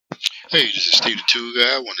Hey, this is Steve the Tool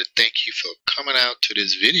Guy. I want to thank you for coming out to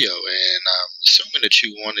this video, and I'm assuming that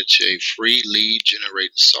you wanted a free lead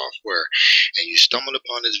generating software and you stumbled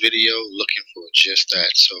upon this video looking for just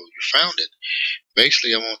that, so you found it.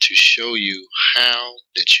 Basically, I want to show you how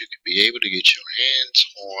that you can be able to get your hands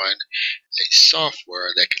on a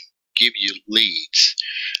software that can give you leads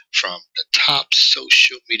from the top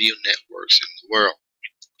social media networks in the world.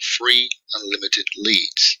 Free unlimited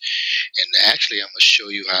leads. And actually, I'm going to show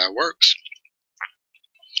you how it works.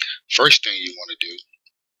 First thing you want to do,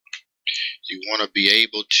 you want to be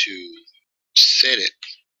able to set it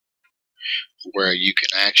where you can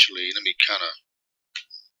actually, let me kind of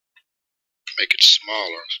make it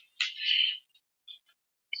smaller.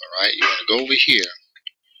 Alright, you want to go over here,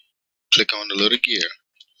 click on the little gear,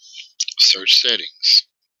 search settings.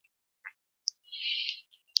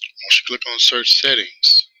 Once you click on search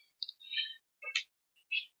settings,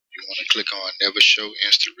 you want to click on never show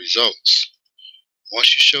instant results.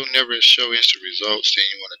 Once you never show instant results, then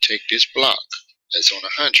you want to take this block that's on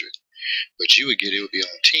 100, but you would get it would be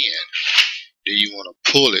on 10. Then you want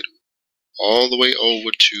to pull it all the way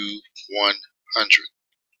over to 100.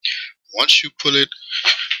 Once you pull it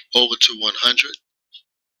over to 100,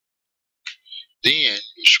 then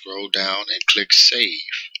you scroll down and click save.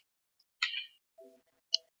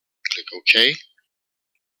 Click OK.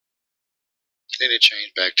 Then it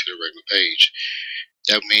changes back to the regular page.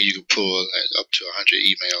 That means you can pull up to 100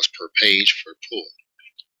 emails per page for pull.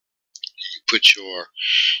 You put your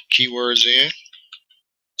keywords in.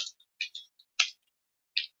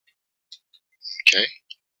 Okay.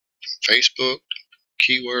 Facebook,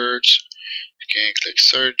 keywords. Again, click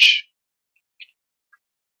search.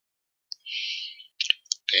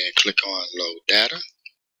 Then click on load data.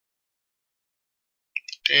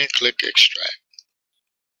 Then click extract.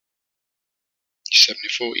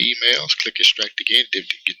 74 emails. Click extract again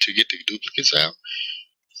to get the duplicates out.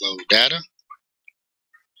 Load data.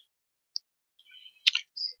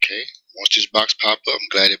 Okay. Once this box popped up, I'm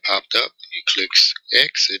glad it popped up. You click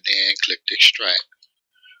X and then click extract.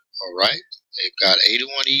 Alright. They've got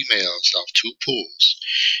 81 emails off 2 pulls.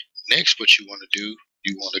 Next, what you want to do,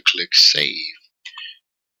 you want to click save.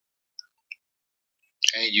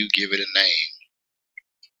 And you give it a name.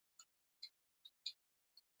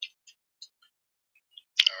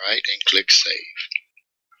 Alright, and click save.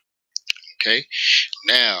 Okay,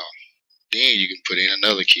 now then you can put in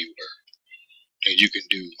another keyword. And you can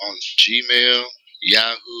do on Gmail,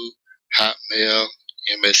 Yahoo, Hotmail,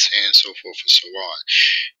 MSN, so forth and so on.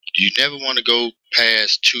 You never want to go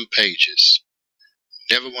past 2 pages.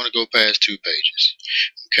 Never want to go past 2 pages.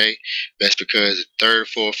 Okay, that's because the 3rd,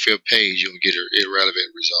 4th, 5th page you'll get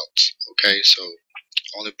irrelevant results. Okay, so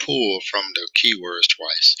only pull from the keywords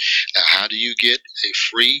twice. Now, how do you get a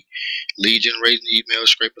free lead generating email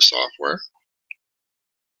scraper software?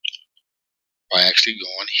 By actually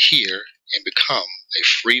going here and become a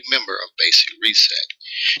free member of Basic Reset.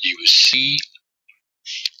 You will see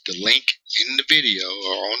the link in the video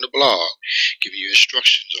or on the blog giving you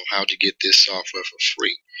instructions on how to get this software for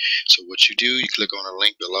free. So what you do, you click on the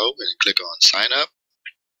link below and click on sign up.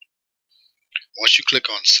 Once you click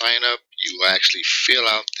on sign up, you will actually fill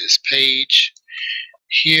out this page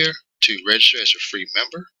here to register as a free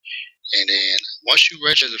member. And then once you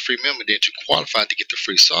register as a free member, then to qualify to get the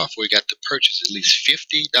free software, you got to purchase at least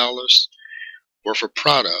 $50 worth of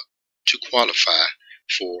product to qualify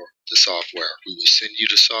for the software. We will send you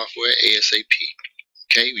the software ASAP.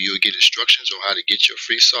 Okay, you will get instructions on how to get your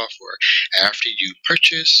free software after you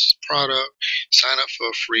purchase product, sign up for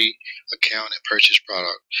a free account and purchase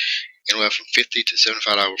product. Anywhere from $50 to $75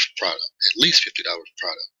 for product, at least $50 for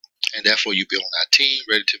product. And therefore you'll be on our team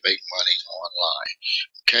ready to make money online.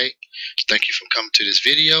 Okay, thank you for coming to this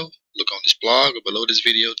video. Look on this blog or below this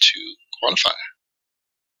video to qualify.